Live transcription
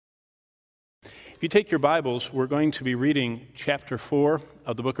If you take your Bibles, we're going to be reading chapter 4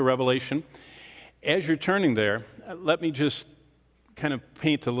 of the book of Revelation. As you're turning there, let me just kind of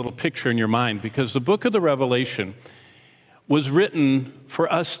paint a little picture in your mind, because the book of the Revelation was written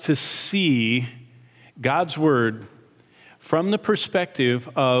for us to see God's Word from the perspective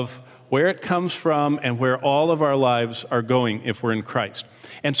of where it comes from and where all of our lives are going if we're in Christ.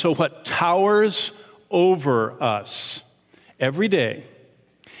 And so what towers over us every day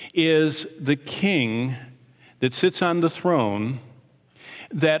is the King that sits on the throne,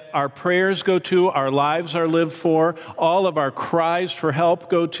 that our prayers go to, our lives are lived for, all of our cries for help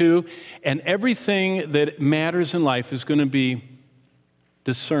go to, and everything that matters in life is going to be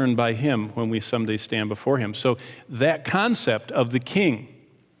discerned by Him when we someday stand before Him. So that concept of the King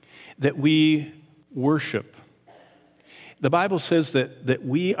that we worship, the Bible says that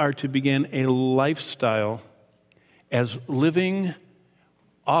we are to begin a lifestyle as living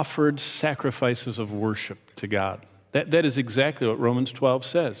offered sacrifices of worship to God. That is exactly what Romans 12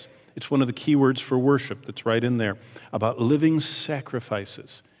 says. It's one of the key words for worship that's right in there, about living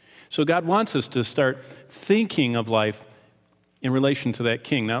sacrifices. So God wants us to start thinking of life in relation to that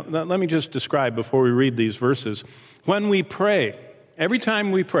King. Now, let me just describe before we read these verses. When we pray, every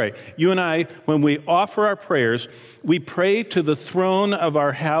time we pray, you and I, when we offer our prayers, we pray to the throne of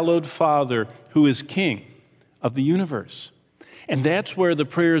our hallowed Father, who is King of the universe. And that's where the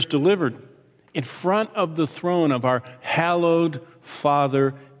prayer is delivered, in front of the throne of our hallowed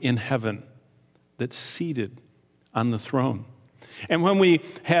Father in heaven that's seated on the throne. And when we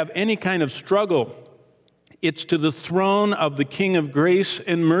have any kind of struggle, it's to the throne of the King of grace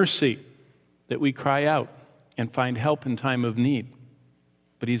and mercy that we cry out and find help in time of need.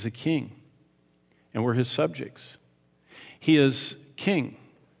 But He's a King, and we're His subjects. He is King.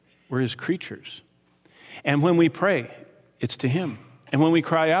 We're His creatures. And when we pray, it's to Him. And when we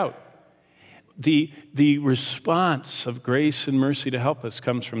cry out, the response of grace and mercy to help us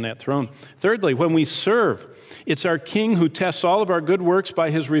comes from that throne. Thirdly, when we serve, it's our King who tests all of our good works by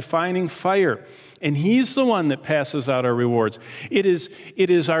His refining fire. And He's the one that passes out our rewards. It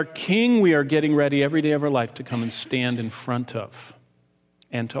is our King we are getting ready every day of our life to come and stand in front of,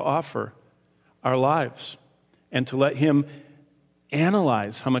 and to offer our lives, and to let Him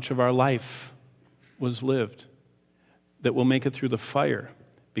analyze how much of our life was lived, that will make it through the fire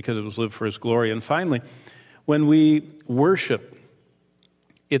because it was lived for His glory. And finally, when we worship,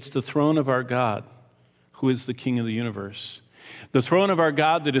 it's the throne of our God, who is the King of the universe. The throne of our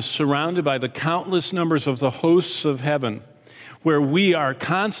God that is surrounded by the countless numbers of the hosts of heaven, where we are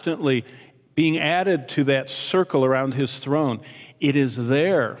constantly being added to that circle around His throne. It is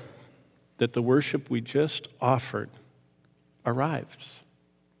there that the worship we just offered arrives.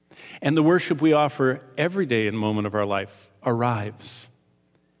 And the worship we offer every day and moment of our life arrives.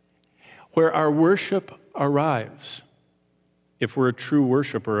 Where our worship arrives, if we're a true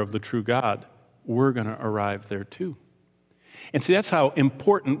worshiper of the true God, we're going to arrive there too. And see, that's how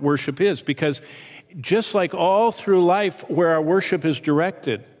important worship is, because just like all through life where our worship is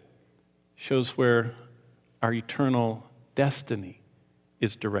directed shows where our eternal destiny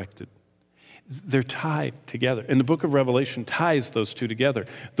is directed. They're tied together. And the book of Revelation ties those two together.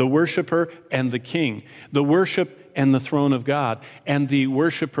 The worshiper and the King. The worship and the throne of God. And the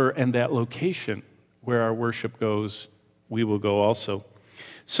worshiper and that location where our worship goes, we will go also.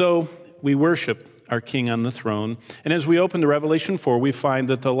 So we worship our King on the throne. And as we open to Revelation 4, we find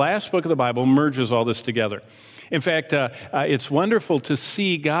that the last book of the Bible merges all this together. In fact, it's wonderful to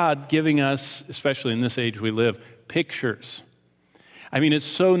see God giving us, especially in this age we live, pictures. I mean, it's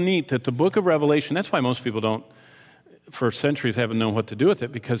so neat that the book of Revelation, that's why most people don't, for centuries, haven't known what to do with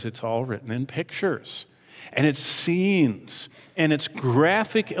it, because it's all written in pictures. And it's scenes, and it's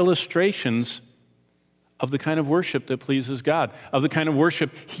graphic illustrations of the kind of worship that pleases God, of the kind of worship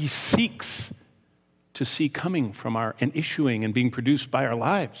He seeks to see coming from and issuing and being produced by our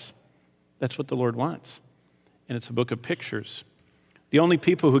lives. That's what the Lord wants. And it's a book of pictures. The only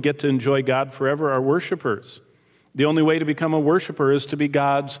people who get to enjoy God forever are worshipers. The only way to become a worshiper is to be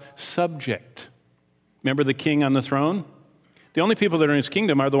God's subject. Remember the King on the throne? The only people that are in His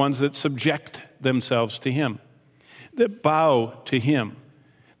kingdom are the ones that subject themselves to Him, that bow to Him,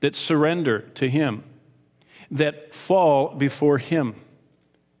 that surrender to Him, that fall before Him.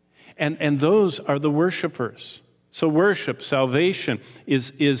 And those are the worshipers. So worship, salvation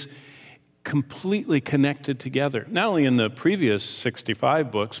is completely connected together, not only in the previous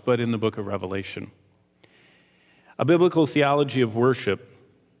 65 books, but in the book of Revelation. A biblical theology of worship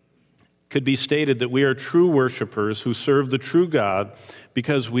could be stated that we are true worshipers who serve the true God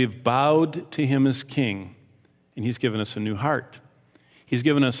because we've bowed to Him as King, and He's given us a new heart. He's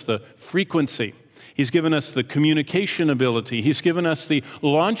given us the frequency He's given us the communication ability. He's given us the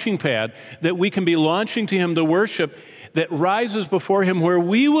launching pad that we can be launching to Him the worship that rises before Him, where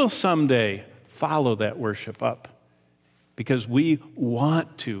we will someday follow that worship up because we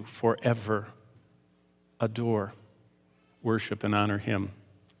want to forever adore, worship, and honor Him.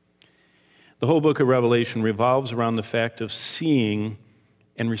 The whole book of Revelation revolves around the fact of seeing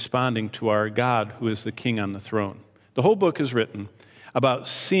and responding to our God, who is the King on the throne. The whole book is written about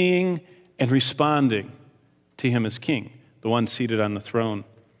seeing and responding to Him as King, the one seated on the throne.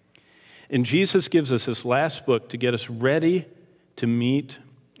 And Jesus gives us this last book to get us ready to meet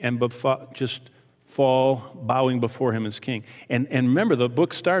and just fall bowing before Him as King. And remember, the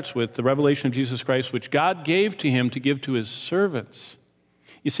book starts with the revelation of Jesus Christ, which God gave to Him to give to His servants.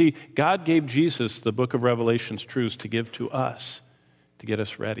 You see, God gave Jesus the book of Revelation's truths to give to us, to get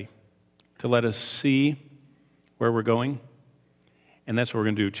us ready, to let us see where we're going. And that's what we're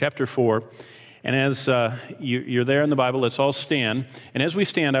going to do. Chapter 4. And as you're there in the Bible, let's all stand. And as we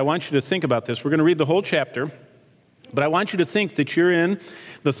stand, I want you to think about this. We're going to read the whole chapter, but I want you to think that you're in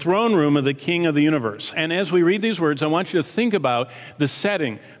the throne room of the King of the universe. And as we read these words, I want you to think about the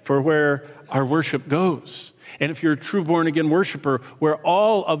setting for where our worship goes. And if you're a true born-again worshiper, where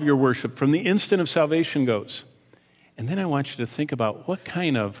all of your worship from the instant of salvation goes. And then I want you to think about what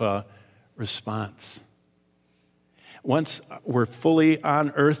kind of response. Once we're fully on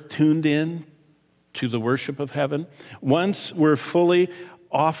earth tuned in to the worship of heaven, once we're fully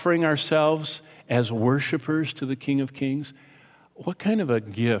offering ourselves as worshipers to the King of Kings, what kind of a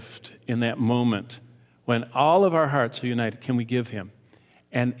gift in that moment when all of our hearts are united can we give Him?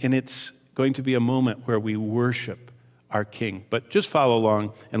 And it's going to be a moment where we worship our King. But just follow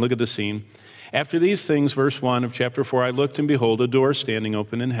along and look at the scene. After these things, verse 1 of chapter 4, I looked and behold a door standing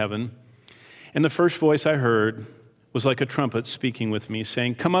open in heaven. And the first voice I heard was like a trumpet speaking with me,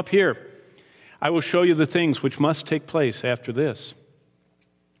 saying, "Come up here. I will show you the things which must take place after this."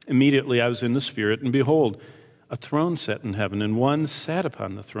 Immediately I was in the Spirit, and behold, a throne set in heaven, and one sat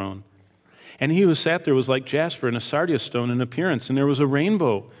upon the throne. And he who sat there was like jasper and a sardius stone in appearance, and there was a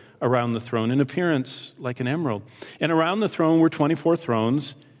rainbow around the throne in appearance like an emerald. And around the throne were 24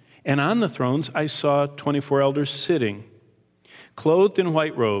 thrones, and on the thrones I saw 24 elders sitting, clothed in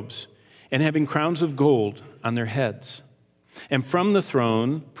white robes, and having crowns of gold on their heads. And from the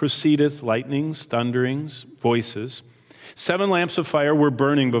throne proceedeth lightnings, thunderings, voices. 7 lamps of fire were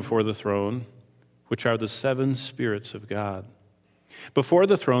burning before the throne, which are the 7 spirits of God. Before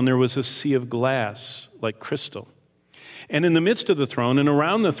the throne there was a sea of glass like crystal. And in the midst of the throne and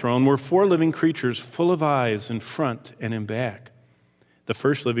around the throne were 4 living creatures full of eyes in front and in back. The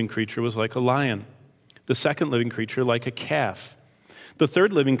first living creature was like a lion, the second living creature like a calf. The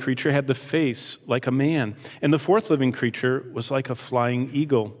third living creature had the face like a man, and the fourth living creature was like a flying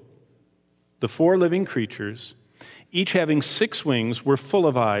eagle. The 4 living creatures, each having 6 wings, were full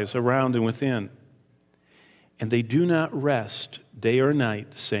of eyes around and within. And they do not rest day or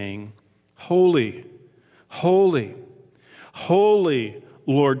night, saying, "Holy, holy, holy,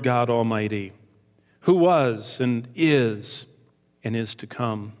 Lord God Almighty, who was and is to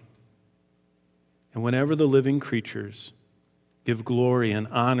come." And whenever the living creatures give glory and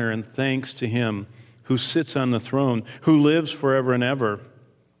honor and thanks to Him who sits on the throne, who lives forever and ever,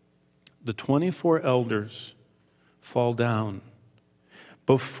 the 24 elders fall down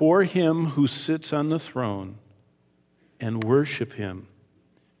before Him who sits on the throne and worship Him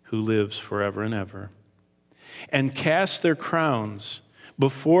who lives forever and ever, and cast their crowns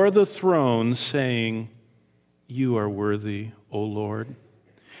before the throne, saying, "You are worthy, O Lord,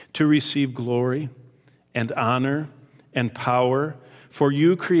 to receive glory and honor and power, for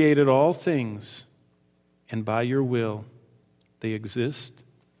you created all things, and by your will they exist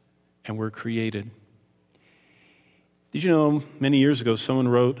and were created." Did you know many years ago someone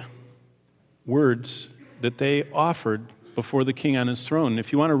wrote words that they offered before the King on His throne?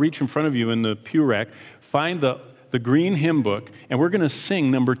 If you want to reach in front of you in the pew rack, find the green hymn book, and we're going to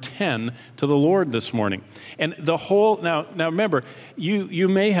sing number 10 to the Lord this morning. And the whole, now remember, you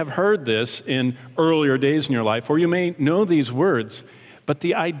may have heard this in earlier days in your life, or you may know these words, but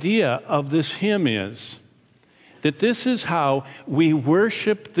the idea of this hymn is that this is how we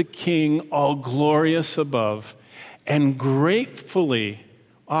worship the King all glorious above and gratefully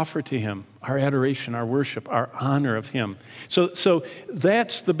offer to Him our adoration, our worship, our honor of Him. So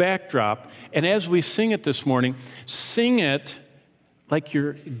that's the backdrop. And as we sing it this morning, sing it like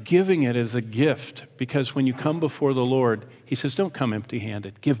you're giving it as a gift, because when you come before the Lord, He says, "Don't come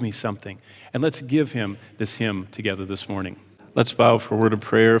empty-handed. Give me something." And let's give Him this hymn together this morning. Let's bow for a word of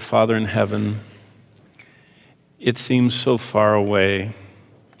prayer. Father in heaven, it seems so far away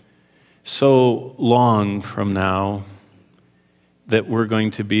so long from now that we're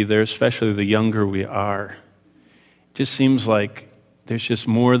going to be there, especially the younger we are. It just seems like there's just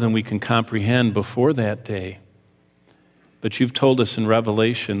more than we can comprehend before that day. But you've told us in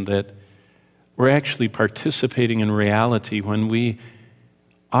Revelation that we're actually participating in reality when we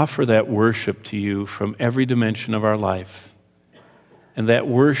offer that worship to you from every dimension of our life. And that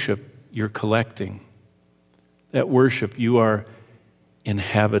worship you're collecting. That worship you are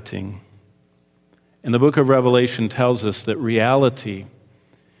inhabiting. And the book of Revelation tells us that reality,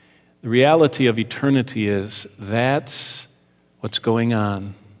 the reality of eternity is that's what's going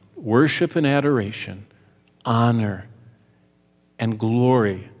on. Worship and adoration, honor and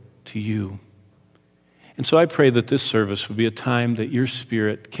glory to you. And so I pray that this service will be a time that your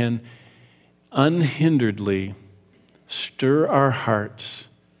Spirit can unhinderedly stir our hearts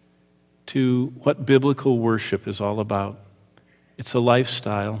to what biblical worship is all about. It's a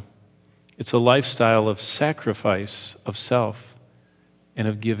lifestyle. It's a lifestyle of sacrifice of self and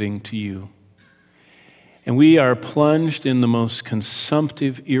of giving to you. And we are plunged in the most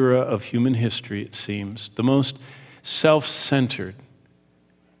consumptive era of human history, it seems, the most self-centered.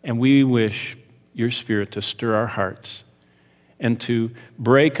 And we wish your Spirit to stir our hearts and to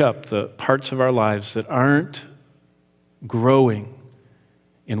break up the parts of our lives that aren't growing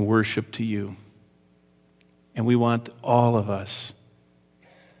in worship to you. And we want all of us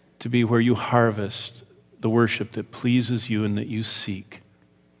to be where you harvest the worship that pleases you and that you seek.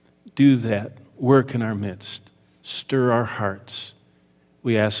 Do that. Work in our midst. Stir our hearts.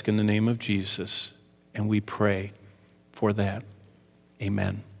 We ask in the name of Jesus, and we pray for that.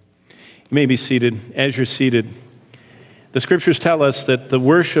 Amen. You may be seated. As you're seated, the Scriptures tell us that the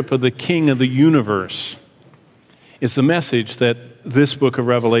worship of the King of the universe is the message that this book of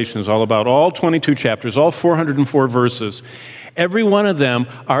Revelation is all about. All 22 chapters, all 404 verses, every one of them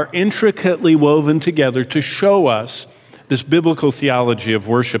are intricately woven together to show us this biblical theology of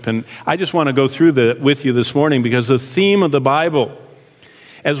worship. And I just want to go through that with you this morning because the theme of the Bible,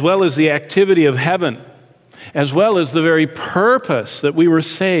 as well as the activity of heaven, as well as the very purpose that we were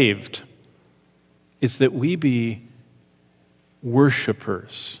saved, is that we be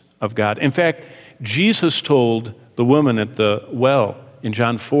worshipers of God. In fact, Jesus told the woman at the well in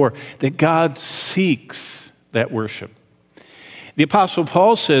John 4 that God seeks that worship. The Apostle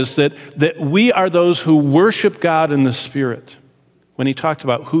Paul says that we are those who worship God in the Spirit. When he talked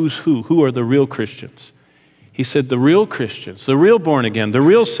about who's who are the real Christians, he said the real Christians, the real born again, the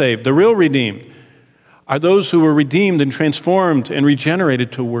real saved, the real redeemed, are those who were redeemed and transformed and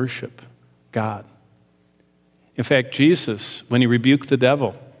regenerated to worship God. In fact, Jesus, when he rebuked the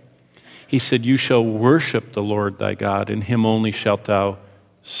devil, he said, "You shall worship the Lord thy God, and him only shalt thou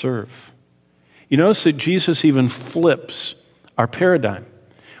serve." You notice that Jesus even flips our paradigm.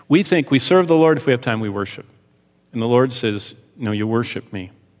 We think we serve the Lord if we have time, we worship. And the Lord says, no, you worship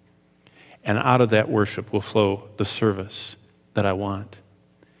me. And out of that worship will flow the service that I want.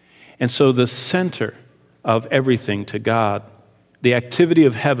 And so the center of everything to God, the activity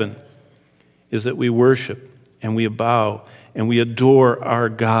of heaven, is that we worship and we bow and we adore our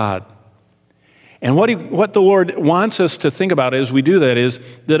God. And what the Lord wants us to think about as we do that is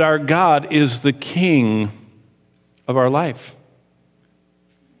that our God is the King of our life.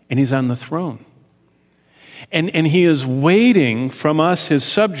 And he's on the throne. And he is waiting from us, his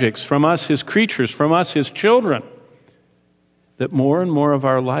subjects, from us, his creatures, from us, his children, that more and more of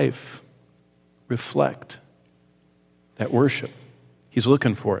our life reflect that worship. He's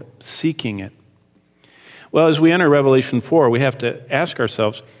looking for it, seeking it. Well, as we enter Revelation 4, we have to ask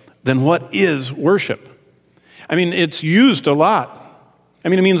ourselves, then what is worship? I mean, it's used a lot. I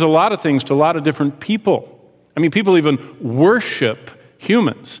mean, it means a lot of things to a lot of different people. I mean, people even worship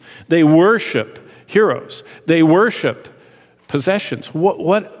humans. They worship heroes. They worship possessions.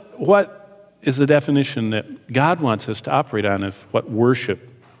 What is the definition that God wants us to operate on of what worship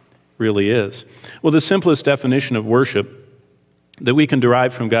really is? Well, the simplest definition of worship that we can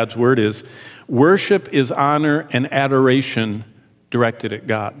derive from God's word is worship is honor and adoration directed at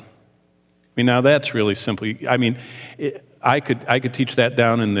God. I mean, now that's really simple. I mean, I could teach that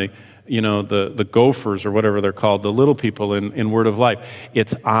down in the gophers or whatever they're called, the little people in Word of Life.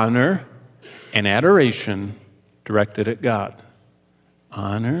 It's honor and adoration directed at God.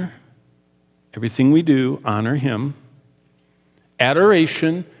 Honor, everything we do, honor him.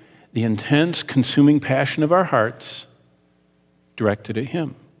 Adoration, the intense, consuming passion of our hearts, directed at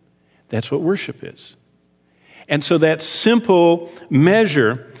him. That's what worship is. And so that simple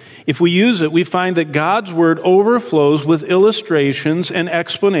measure, if we use it, we find that God's word overflows with illustrations and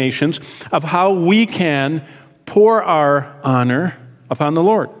explanations of how we can pour our honor upon the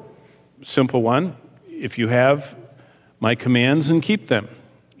Lord. Simple one, if you have my commands and keep them,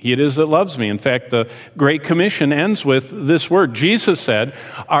 he it is that loves me. In fact, the Great Commission ends with this word. Jesus said,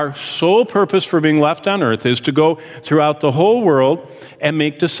 our sole purpose for being left on earth is to go throughout the whole world and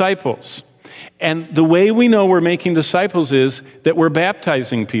make disciples. And the way we know we're making disciples is that we're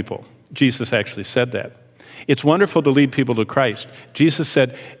baptizing people. Jesus actually said that. It's wonderful to lead people to Christ. Jesus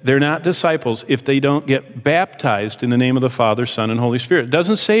said they're not disciples if they don't get baptized in the name of the Father, Son, and Holy Spirit. It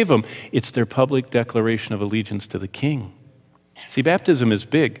doesn't save them. It's their public declaration of allegiance to the King. See, baptism is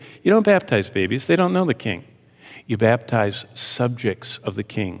big. You don't baptize babies. They don't know the King. You baptize subjects of the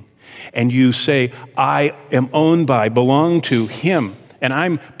King. And you say, I am owned by, belong to him. And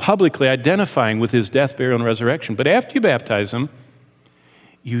I'm publicly identifying with his death, burial, and resurrection. But after you baptize them,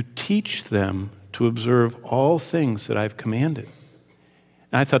 you teach them to observe all things that I've commanded.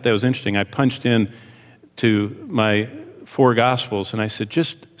 And I thought that was interesting. I punched in to my 4 Gospels, and I said,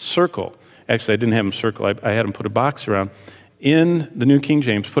 just circle. Actually, I didn't have them circle. I had them put a box around. In the New King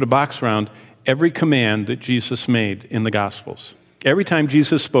James, put a box around every command that Jesus made in the Gospels. Every time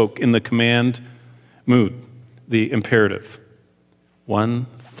Jesus spoke in the command mood, the imperative,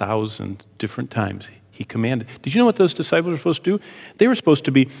 1,000 different times he commanded. Did you know what those disciples were supposed to do? They were supposed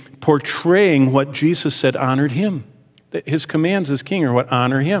to be portraying what Jesus said honored him. His commands as king are what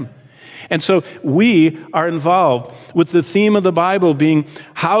honor him. And so we are involved with the theme of the Bible being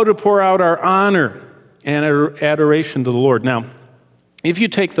how to pour out our honor and adoration to the Lord. Now, if you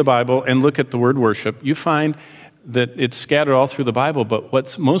take the Bible and look at the word worship, you find that it's scattered all through the Bible, but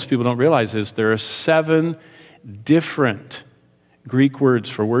what most people don't realize is there are 7 different Greek words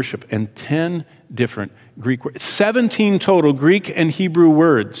for worship and 10 different Greek words. 17 total Greek and Hebrew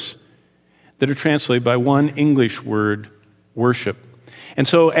words that are translated by one English word, worship. And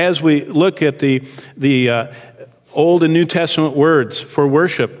so as we look at the Old and New Testament words for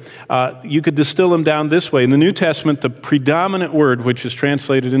worship, you could distill them down this way. In the New Testament, the predominant word, which is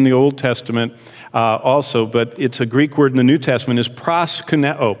translated in the Old Testament also, but it's a Greek word in the New Testament, is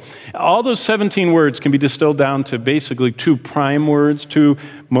proskuneo. All those 17 words can be distilled down to basically 2 prime words, 2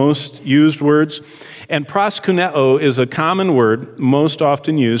 most used words. And proskuneo is a common word, most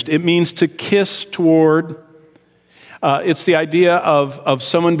often used. It means to kiss toward. It's the idea of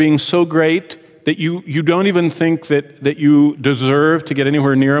someone being so great that you don't even think that you deserve to get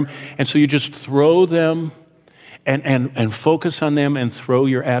anywhere near them, and so you just throw them and focus on them and throw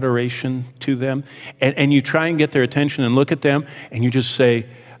your adoration to them, and you try and get their attention and look at them, and you just say,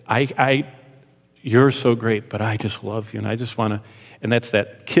 you're so great, but I just love you, and I just want to, and that's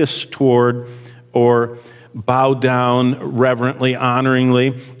that kiss toward or bow down reverently,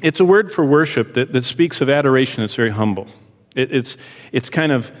 honoringly. It's a word for worship that speaks of adoration that's very humble. It's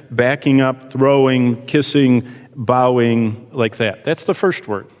kind of backing up, throwing, kissing, bowing, like that. That's the first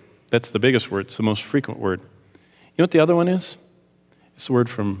word. That's the biggest word. It's the most frequent word. You know what the other one is? It's the word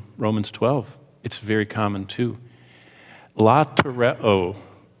from Romans 12. It's very common too. Latereo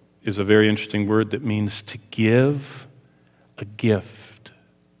is a very interesting word that means to give a gift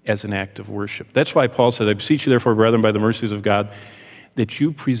as an act of worship. That's why Paul said, I beseech you therefore, brethren, by the mercies of God, that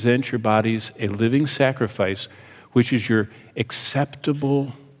you present your bodies a living sacrifice, which is your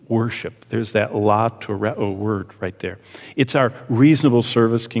acceptable worship. There's that latereo word right there. It's our reasonable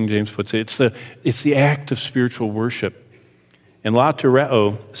service, King James puts it. It's the act of spiritual worship. And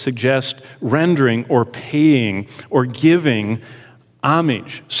latereo suggests rendering or paying or giving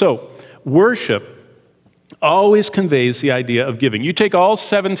homage. So worship always conveys the idea of giving. You take all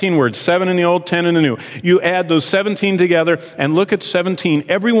 17 words, 7 in the Old, 10 in the New. You add those 17 together and look at 17.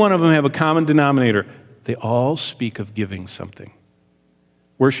 Every one of them have a common denominator. They all speak of giving something.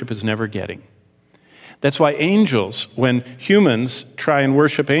 Worship is never getting. That's why angels, when humans try and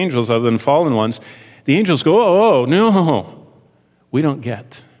worship angels other than fallen ones, the angels go, oh, no, we don't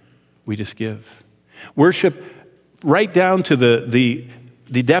get. We just give. Worship, right down to the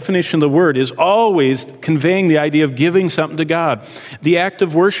definition of the word, is always conveying the idea of giving something to God. The act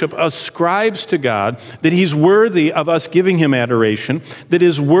of worship ascribes to God that he's worthy of us giving him adoration, that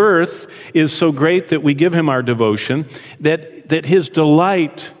his worth is so great that we give him our devotion, that his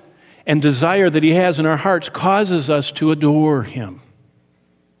delight and desire that he has in our hearts causes us to adore him.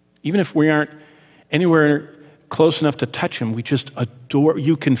 Even if we aren't anywhere close enough to touch him, we just adore.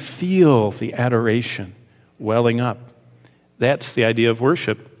 You can feel the adoration welling up. That's the idea of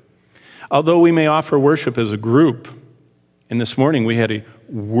worship. Although we may offer worship as a group, and this morning we had a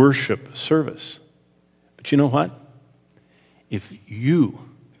worship service. But you know what? If you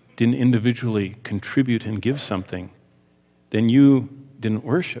didn't individually contribute and give something, then you didn't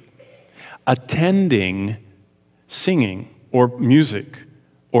worship. Attending, singing, or music,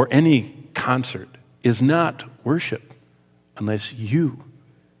 or any concert is not worship unless you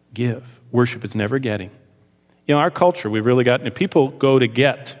give. Worship is never getting. Our culture, we've really gotten it. People go to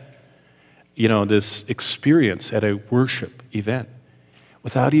get, this experience at a worship event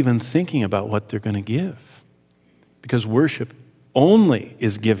without even thinking about what they're going to give. Because worship only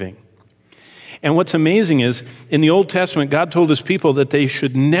is giving. And what's amazing is, in the Old Testament, God told his people that they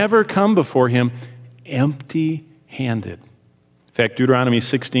should never come before him empty-handed. In fact, Deuteronomy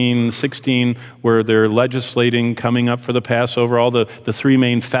 16:16, where they're legislating, coming up for the Passover, all the three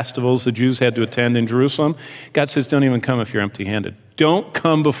main festivals the Jews had to attend in Jerusalem, God says, don't even come if you're empty-handed. Don't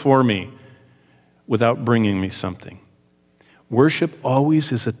come before me without bringing me something. Worship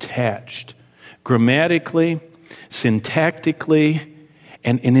always is attached, grammatically, syntactically,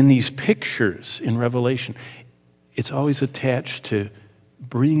 and in these pictures in Revelation, it's always attached to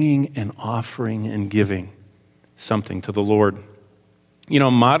bringing and offering and giving something to the Lord.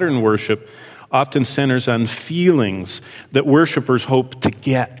 Modern worship often centers on feelings that worshipers hope to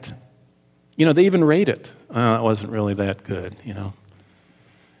get. They even rate it. It wasn't really that good, It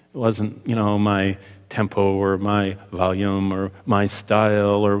wasn't, my tempo or my volume or my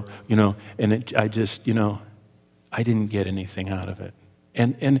style or, and I didn't get anything out of it.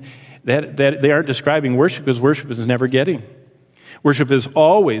 And that they aren't describing worship, because worship is never getting. Worship is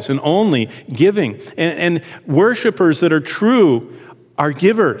always and only giving. And worshipers that are true are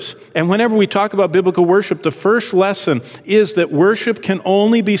givers. And whenever we talk about biblical worship, the first lesson is that worship can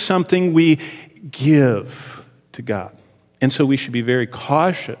only be something we give to God. And so we should be very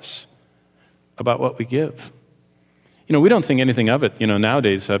cautious about what we give. We don't think anything of it.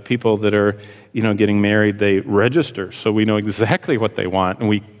 Nowadays, people that are, getting married, they register, so we know exactly what they want. And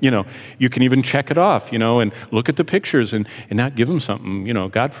we, you can even check it off, and look at the pictures and not give them something,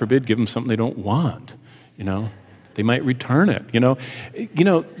 God forbid, give them something they don't want, They might return it,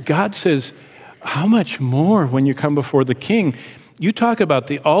 God says, how much more when you come before the King? You talk about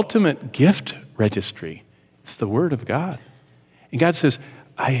the ultimate gift registry. It's the Word of God. And God says,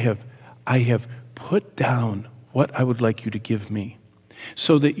 I have put down what I would like you to give me,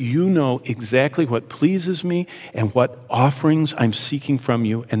 so that you know exactly what pleases me and what offerings I'm seeking from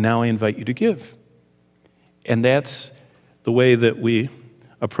you, and now I invite you to give. And that's the way that we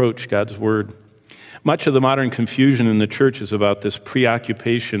approach God's Word. Much of the modern confusion in the church is about this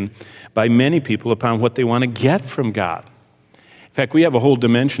preoccupation by many people upon what they want to get from God. In fact, we have a whole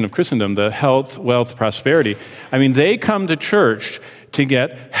dimension of Christendom, the health, wealth, prosperity. They come to church to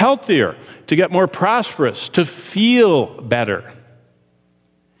get healthier, to get more prosperous, to feel better.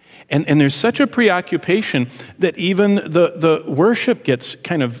 And there's such a preoccupation that even the worship gets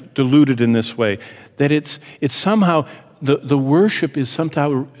kind of diluted in this way, that it's somehow, the worship is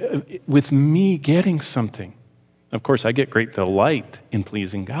somehow with me getting something. Of course, I get great delight in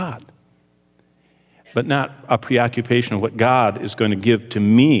pleasing God, but not a preoccupation of what God is going to give to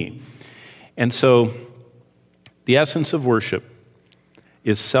me. And so the essence of worship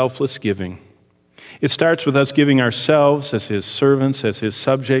is selfless giving. It starts with us giving ourselves as his servants, as his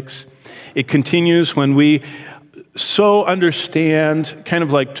subjects. It continues when we so understand, kind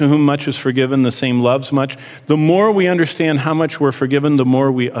of like to whom much is forgiven, the same loves much. The more we understand how much we're forgiven, the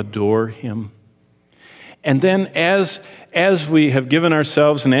more we adore him. And then as we have given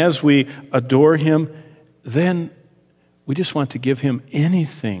ourselves and as we adore him, then we just want to give him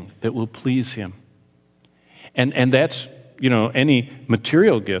anything that will please him. And that's, any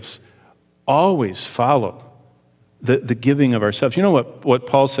material gifts always follow the giving of ourselves. You know what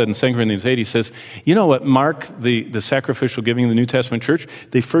Paul said in 2 Corinthians 8? He says, what marked the sacrificial giving of the New Testament church?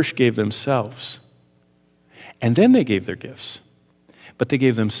 They first gave themselves. And then they gave their gifts. But they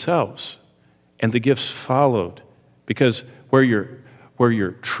gave themselves. And the gifts followed. Because where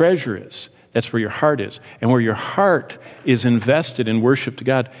your treasure is, that's where your heart is. And where your heart is invested in worship to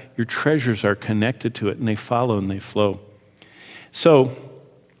God, your treasures are connected to it, and they follow and they flow. So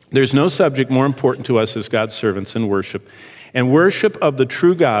there's no subject more important to us as God's servants than worship. And worship of the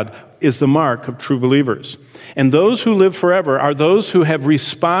true God is the mark of true believers. And those who live forever are those who have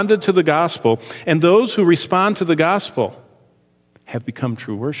responded to the gospel, and those who respond to the gospel have become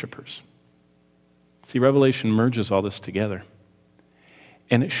true worshipers. See, Revelation merges all this together.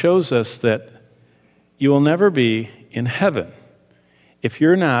 And it shows us that you will never be in heaven if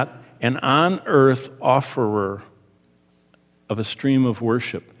you're not an on-earth offerer of a stream of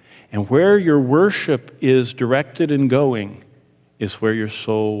worship. And where your worship is directed and going is where your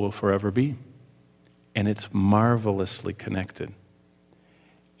soul will forever be. And it's marvelously connected.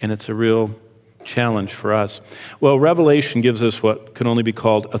 And it's a real challenge for us. Well, Revelation gives us what can only be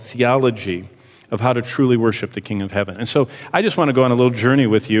called a theology of how to truly worship the King of Heaven. And so I just want to go on a little journey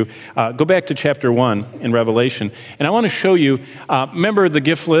with you. Go back to chapter 1 in Revelation, and I want to show you, remember the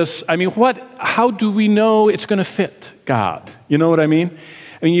gift list? I mean, how do we know it's going to fit God? You know what I mean?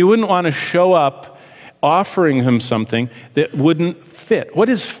 I mean, you wouldn't want to show up offering him something that wouldn't fit. What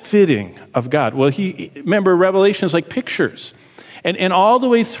is fitting of God? Well, remember, Revelation is like pictures. And all the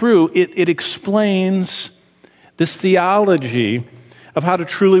way through, it explains this theology of how to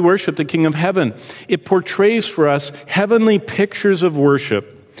truly worship the King of Heaven. It portrays for us heavenly pictures of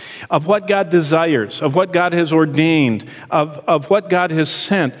worship, of what God desires, of what God has ordained, of what God has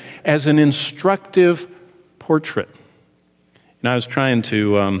sent as an instructive portrait. And I was trying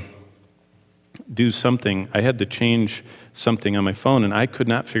to do something. I had to change something on my phone, and I could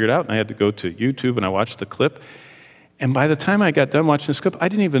not figure it out. And I had to go to YouTube, and I watched the clip. And by the time I got done watching this clip, I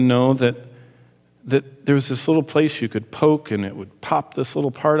didn't even know that there was this little place you could poke, and it would pop this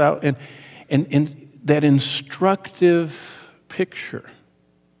little part out. And that instructive picture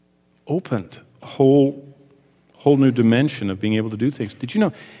opened a whole new dimension of being able to do things. Did you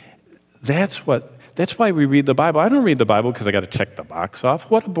know that's why we read the Bible? I don't read the Bible because I got to check the box off.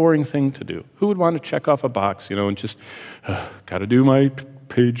 What a boring thing to do. Who would want to check off a box, and just, got to do my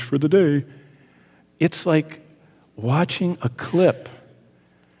page for the day. It's like watching a clip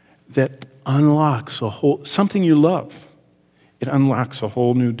that unlocks something you love. It unlocks a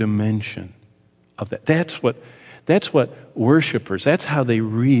whole new dimension of that. That's what worshipers, that's how they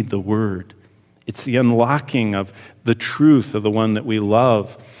read the Word. It's the unlocking of the truth of the one that we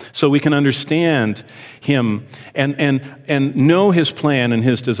love, so we can understand him and know his plan and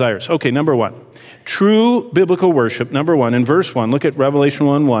his desires. Okay, number one, true biblical worship, number one, in verse 1, look at Revelation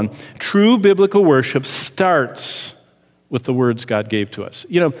 1:1. True biblical worship starts with the words God gave to us.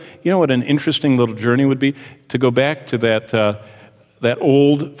 You know what an interesting little journey would be? To go back to that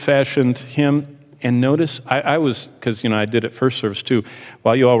old-fashioned hymn. And notice, I was, because I did it first service too,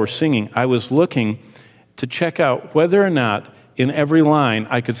 while you all were singing, I was looking to check out whether or not in every line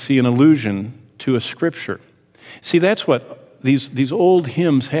I could see an allusion to a scripture. See, that's what these old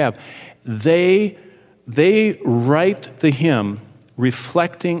hymns have. They write the hymn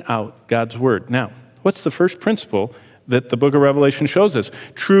reflecting out God's word. Now, what's the first principle that the book of Revelation shows us?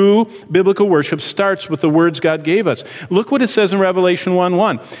 True biblical worship starts with the words God gave us. Look what it says in Revelation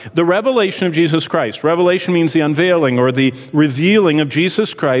 1:1. The revelation of Jesus Christ. Revelation means the unveiling or the revealing of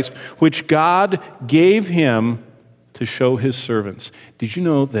Jesus Christ, which God gave him to show his servants. Did you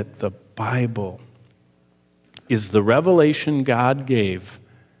know that the Bible is the revelation God gave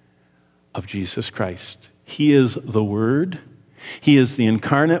of Jesus Christ? He is the Word. He is the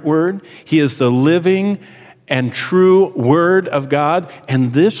incarnate Word. He is the living and true Word of God,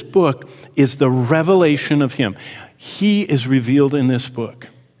 and this book is the revelation of him. He is revealed in this book.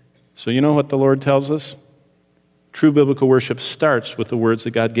 So you know what the Lord tells us? True biblical worship starts with the words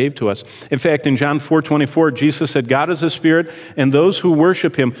that God gave to us. In fact, in John 4:24, Jesus said, God is a spirit, and those who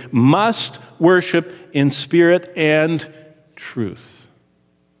worship him must worship in spirit and truth.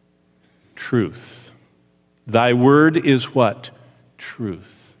 Truth. Thy word is what?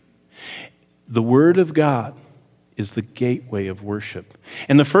 Truth. The Word of God is the gateway of worship.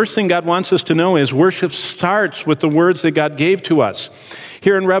 And the first thing God wants us to know is worship starts with the words that God gave to us.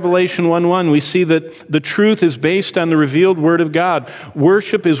 Here in Revelation 1:1, we see that the truth is based on the revealed Word of God.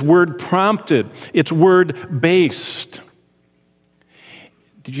 Worship is word-prompted. It's word-based.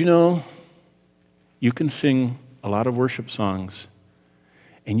 Did you know you can sing a lot of worship songs,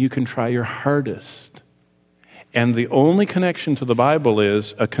 and you can try your hardest, and the only connection to the Bible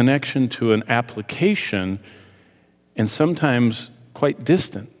is a connection to an application, and sometimes quite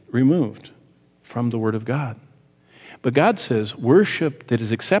distant, removed from the Word of God. But God says worship that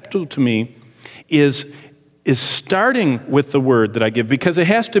is acceptable to me is starting with the Word that I give, because it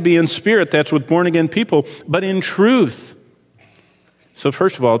has to be in spirit, that's with born-again people, but in truth. So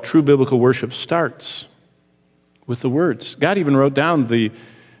first of all, true biblical worship starts with the words. God even wrote down the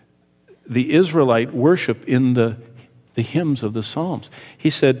Israelite worship in the hymns of the Psalms. He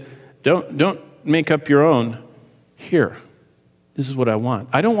said, don't make up your own. Here, this is what I want.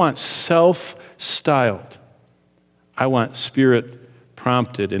 I don't want self-styled. I want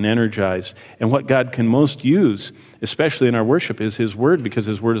spirit-prompted and energized. And what God can most use, especially in our worship, is his word, because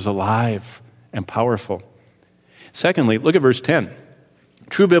his word is alive and powerful. Secondly, look at verse 10.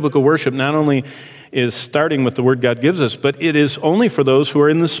 True biblical worship not only is starting with the word God gives us, but it is only for those who are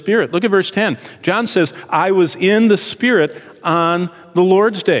in the Spirit. Look at verse 10. John says, I was in the Spirit on the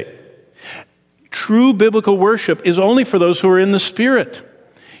Lord's day. True biblical worship is only for those who are in the Spirit.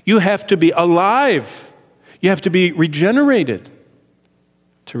 You have to be alive. You have to be regenerated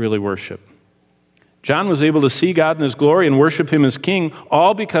to really worship. John was able to see God in his glory and worship him as king,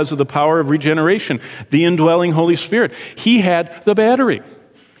 all because of the power of regeneration, the indwelling Holy Spirit. He had the battery.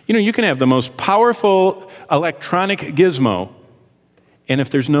 You know, you can have the most powerful electronic gizmo, and if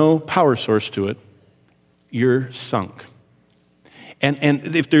there's no power source to it, you're sunk.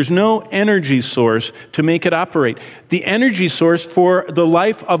 And if there's no energy source to make it operate, the energy source for the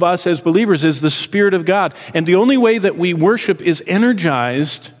life of us as believers is the Spirit of God. And the only way that we worship is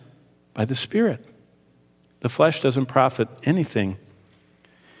energized by the Spirit. The flesh doesn't profit anything.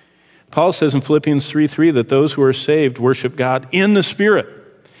 Paul says in Philippians 3:3 that those who are saved worship God in the Spirit.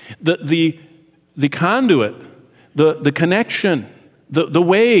 The conduit, the connection, the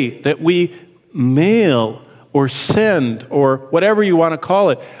way that we mail or send or whatever you want to call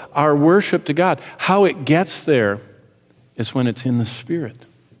it, our worship to God, how it gets there is when it's in the Spirit.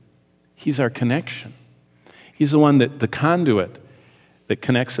 He's our connection. He's the one the conduit that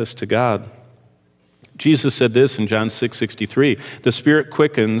connects us to God. Jesus said this in John 6:63, "The Spirit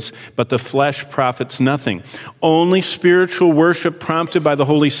quickens, but the flesh profits nothing. Only spiritual worship prompted by the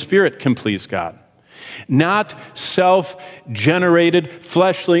Holy Spirit can please God, not self-generated,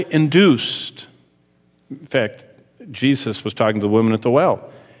 fleshly induced." In fact, Jesus was talking to the woman at the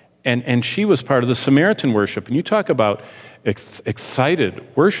well, and she was part of the Samaritan worship. And you talk about excited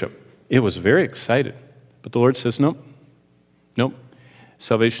worship. It was very excited. But the Lord says, nope.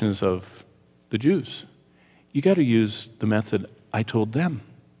 Salvation is of the Jews. You got to use the method I told them,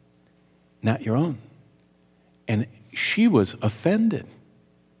 not your own. And she was offended.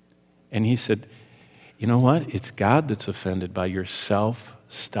 And he said, you know what? It's God that's offended by your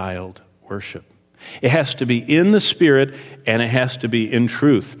self-styled worship. It has to be in the Spirit, and it has to be in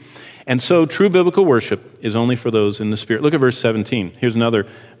truth. And so true biblical worship is only for those in the Spirit. Look at verse 17. Here's another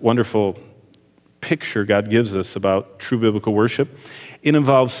wonderful picture God gives us about true biblical worship. It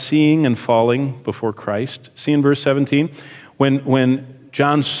involves seeing and falling before Christ. See in verse 17? When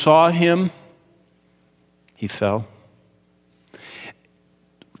John saw him, he fell.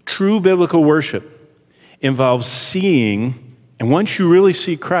 True biblical worship involves seeing, and once you really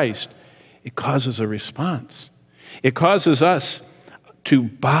see Christ, it causes a response. It causes us to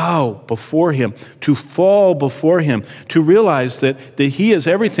bow before him, to fall before him, to realize that he is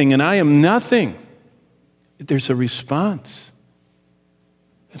everything and I am nothing. There's a response.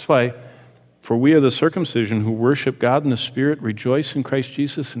 That's why, for we are the circumcision who worship God in the Spirit, rejoice in Christ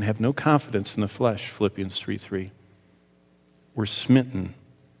Jesus, and have no confidence in the flesh, Philippians 3:3. We're smitten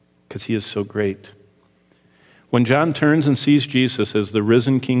because he is so great. When John turns and sees Jesus as the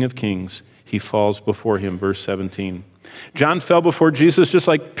risen King of Kings, he falls before him, verse 17. John fell before Jesus just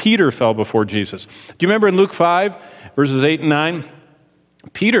like Peter fell before Jesus. Do you remember in Luke 5, verses 8 and 9?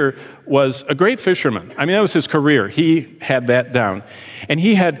 Peter was a great fisherman. I mean, that was his career. He had that down. And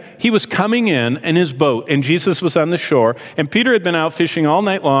he was coming in his boat, and Jesus was on the shore, and Peter had been out fishing all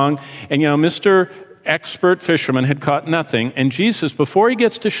night long, and, Mr. Expert fisherman had caught nothing, and Jesus, before he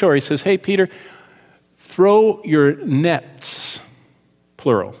gets to shore, he says, hey, Peter, throw your nets,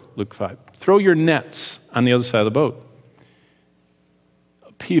 plural, Luke 5. Throw your nets on the other side of the boat.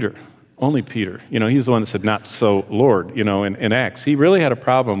 Peter, only Peter, he's the one that said, not so, Lord, in Acts. He really had a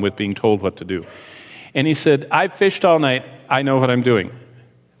problem with being told what to do. And he said, I've fished all night. I know what I'm doing.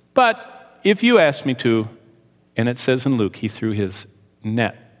 But if you ask me to, and it says in Luke, he threw his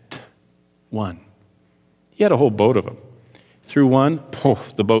net, one. He had a whole boat of them. Through one,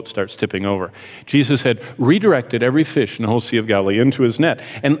 the boat starts tipping over. Jesus had redirected every fish in the whole Sea of Galilee into his net.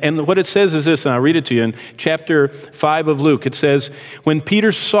 And what it says is this, and I'll read it to you in chapter 5 of Luke. It says, when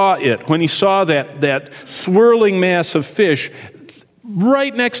Peter saw it, when he saw that swirling mass of fish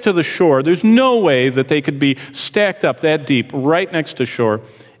right next to the shore, there's no way that they could be stacked up that deep right next to shore.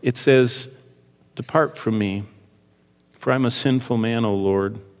 It says, depart from me, for I'm a sinful man, O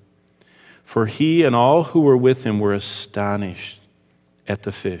Lord. For he and all who were with him were astonished at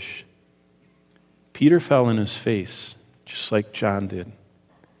the fish. Peter fell on his face, just like John did,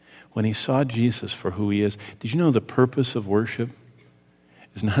 when he saw Jesus for who he is. Did you know the purpose of worship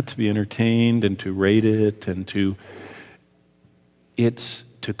is not to be entertained and to rate it and it's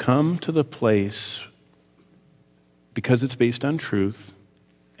to come to the place, because it's based on truth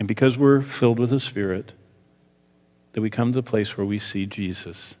and because we're filled with the Spirit, that we come to the place where we see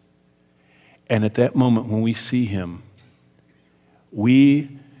Jesus. And at that moment when we see him,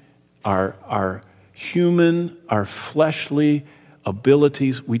 our human, our fleshly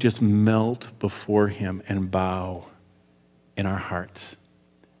abilities, we just melt before him and bow in our hearts.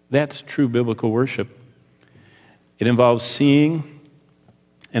 That's true biblical worship. It involves seeing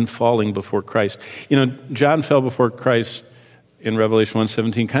and falling before Christ. John fell before Christ in Revelation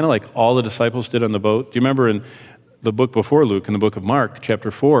 1:17, kind of like all the disciples did on the boat. Do you remember in the book before Luke, in the book of Mark,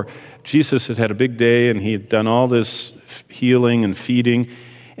 chapter 4, Jesus had had a big day and he had done all this healing and feeding,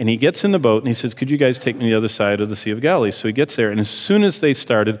 and he gets in the boat and he says, could you guys take me to the other side of the Sea of Galilee? So he gets there, and as soon as they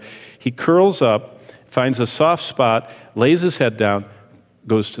started, he curls up, finds a soft spot, lays his head down,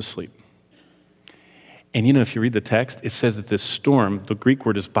 goes to sleep. And if you read the text, it says that this storm, the Greek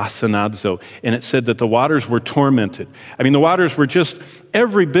word is basanadzo, and it said that the waters were tormented. I mean, the waters were just,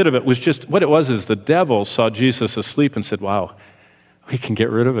 every bit of it was just, what it was is the devil saw Jesus asleep and said, wow, we can get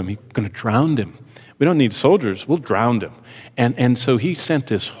rid of him. He's going to drown him. We don't need soldiers. We'll drown him. And so he sent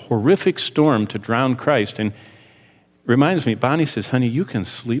this horrific storm to drown Christ. And reminds me, Bonnie says, honey, you can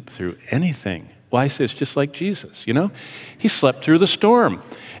sleep through anything. Well, I say it's just like Jesus, He slept through the storm.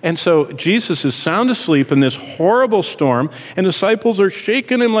 And so Jesus is sound asleep in this horrible storm, and the disciples are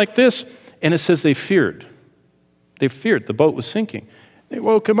shaking him like this. And it says they feared. They feared the boat was sinking. They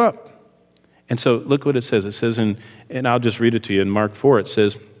woke him up. And so look what it says. It says, and I'll just read it to you in Mark 4. It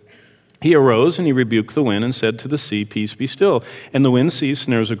says, he arose and he rebuked the wind and said to the sea, peace, be still. And the wind ceased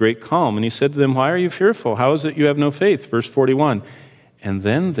and there was a great calm. And he said to them, why are you fearful? How is it you have no faith? Verse 41. And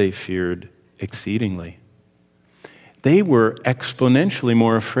then they feared exceedingly. They were exponentially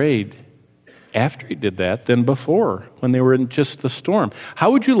more afraid after he did that than before, when they were in just the storm.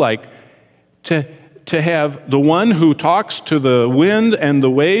 How would you like to have the one who talks to the wind and the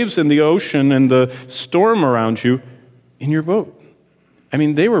waves and the ocean and the storm around you in your boat? I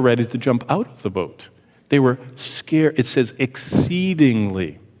mean, they were ready to jump out of the boat. They were scared. It says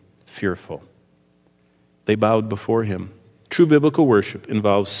exceedingly fearful. They bowed before him. True biblical worship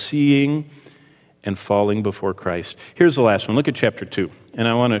involves seeing and falling before Christ. Here's the last one. Look at chapter 2. And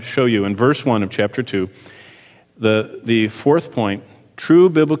I want to show you in verse 1 of chapter 2, the fourth point, true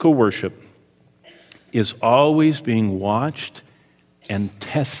biblical worship is always being watched and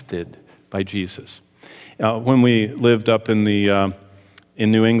tested by Jesus. When we lived up in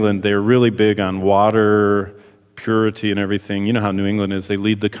New England, they're really big on water purity and everything. You know how New England is. They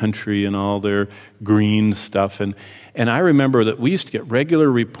lead the country in all their green stuff. And I remember that we used to get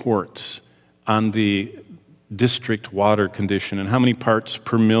regular reports on the district water condition and how many parts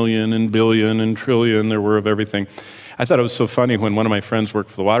per million and billion and trillion there were of everything. I thought it was so funny when one of my friends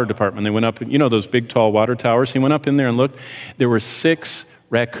worked for the water department. They went up, those big tall water towers? He went up in there and looked. There were 6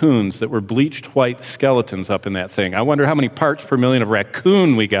 raccoons that were bleached white skeletons up in that thing. I wonder how many parts per million of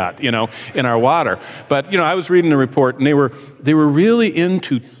raccoon we got, in our water. But, I was reading the report, and they were really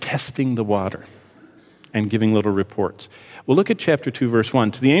into testing the water and giving little reports. Well, look at chapter 2, verse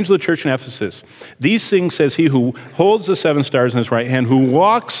 1. To the angel of the church in Ephesus, these things says he who holds the 7 stars in his right hand, who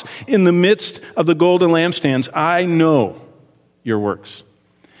walks in the midst of the golden lampstands. I know your works.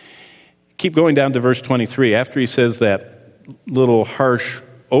 Keep going down to verse 23. After he says that little harsh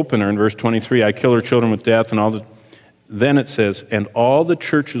opener in verse 23, I kill her children with death, and then it says, and all the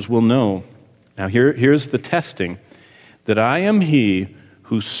churches will know. Now here's the testing, that I am he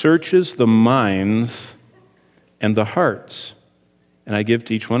who searches the minds and the hearts, and I give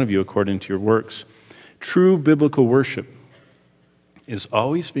to each one of you according to your works. True biblical worship is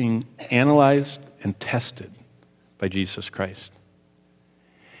always being analyzed and tested by Jesus Christ.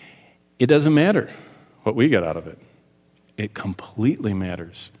 It doesn't matter what we get out of it. It completely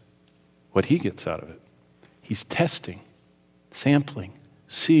matters what he gets out of it. He's testing, sampling,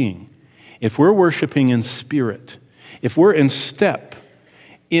 seeing. If we're worshiping in spirit, if we're in step,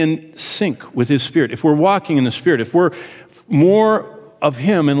 in sync with his Spirit, if we're walking in the Spirit, if we're more of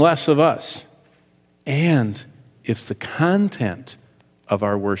him and less of us, and if the content of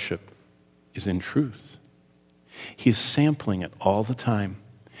our worship is in truth. He's sampling it all the time.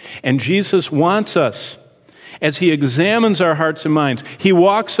 And Jesus wants us, as he examines our hearts and minds, he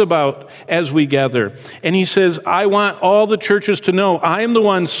walks about as we gather, and he says, I want all the churches to know I am the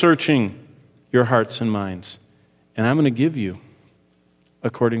one searching your hearts and minds, and I'm going to give you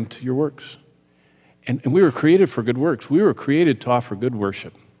according to your works. And we were created for good works. We were created to offer good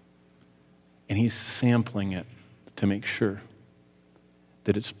worship. And he's sampling it to make sure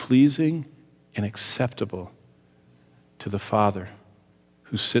that it's pleasing and acceptable to the Father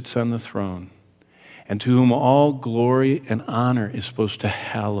who sits on the throne and to whom all glory and honor is supposed to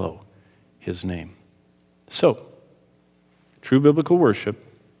hallow his name. So, true biblical worship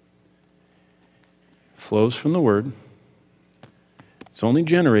flows from the Word. It's only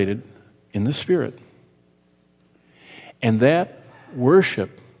generated in the Spirit. And that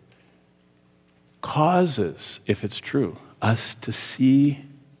worship causes, if it's true, us to see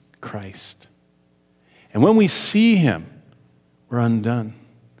Christ. And when we see him, we're undone.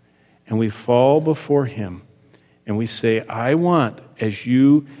 And we fall before him And we say, I want, as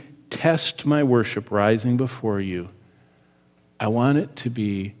you test my worship rising before you, I want it to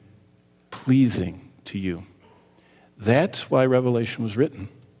be pleasing to you. That's why Revelation was written.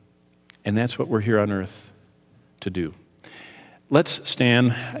 And that's what we're here on earth to do. Let's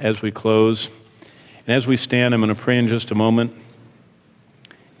stand as we close. And as we stand, I'm going to pray in just a moment.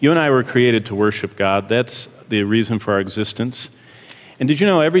 You and I were created to worship God. That's the reason for our existence. And did you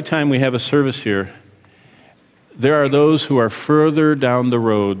know every time we have a service here, there are those who are further down the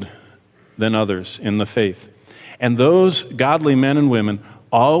road than others in the faith. And those godly men and women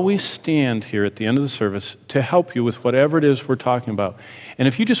always stand here at the end of the service to help you with whatever it is we're talking about. And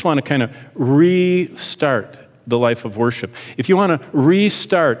if you just want to kind of restart the life of worship, if you want to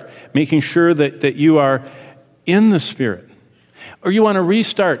restart making sure that you are in the Spirit, or you want to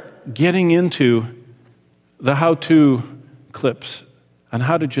restart getting into the how-to clips on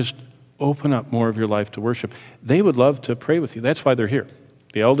how to just open up more of your life to worship, they would love to pray with you. That's why they're here,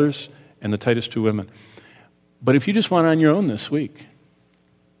 the elders and the Titus 2 women. But if you just want on your own this week,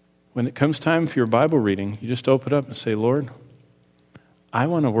 when it comes time for your Bible reading, you just open up and say, Lord, I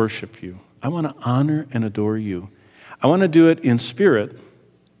want to worship you. I want to honor and adore you. I want to do it in spirit.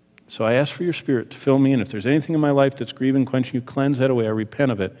 So I ask for your Spirit to fill me in. If there's anything in my life that's grieving, quenching, you cleanse that away. I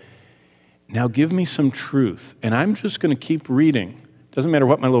repent of it. Now give me some truth. And I'm just going to keep reading. Doesn't matter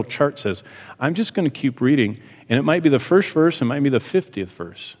what my little chart says. I'm just going to keep reading. And it might be the first verse, it might be the 50th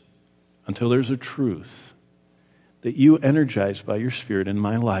verse, until there's a truth that you energize by your Spirit in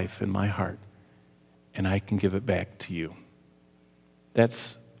my life, in my heart, and I can give it back to you.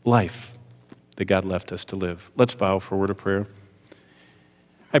 That's life that God left us to live. Let's bow for a word of prayer.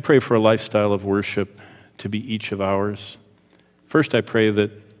 I pray for a lifestyle of worship to be each of ours. First, I pray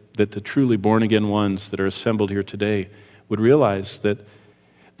that the truly born-again ones that are assembled here today would realize that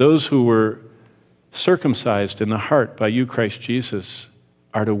those who were circumcised in the heart by you, Christ Jesus,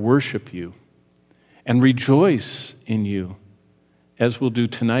 are to worship you and rejoice in you, as we'll do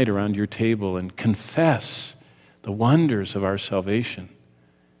tonight around your table, and confess the wonders of our salvation.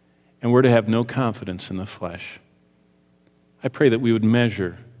 And we're to have no confidence in the flesh. I pray that we would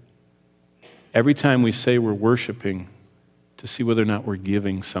measure every time we say we're worshiping to see whether or not we're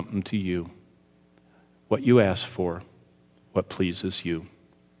giving something to you, what you ask for, what pleases you.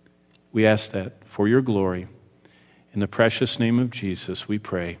 We ask that for your glory. In the precious name of Jesus, we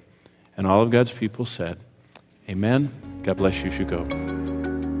pray. And all of God's people said, amen. God bless you as you go.